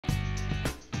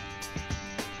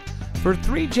For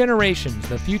 3 generations,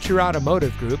 the Future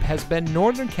Automotive Group has been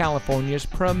Northern California's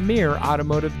premier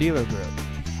automotive dealer group.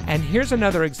 And here's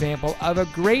another example of a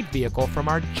great vehicle from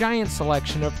our giant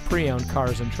selection of pre-owned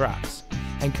cars and trucks.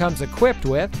 And comes equipped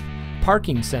with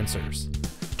parking sensors,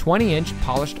 20-inch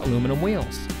polished aluminum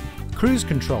wheels, cruise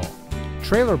control,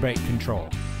 trailer brake control,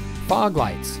 fog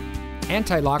lights,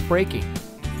 anti-lock braking,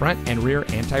 front and rear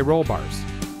anti-roll bars,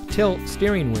 tilt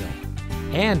steering wheel,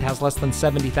 and has less than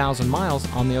 70,000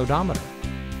 miles on the odometer.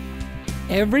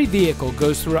 Every vehicle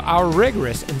goes through our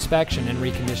rigorous inspection and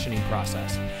reconditioning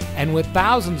process. And with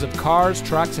thousands of cars,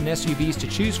 trucks, and SUVs to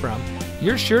choose from,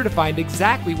 you're sure to find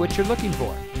exactly what you're looking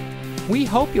for. We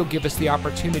hope you'll give us the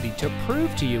opportunity to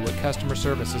prove to you what customer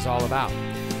service is all about.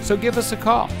 So give us a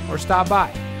call or stop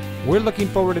by. We're looking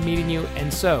forward to meeting you,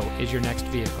 and so is your next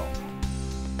vehicle.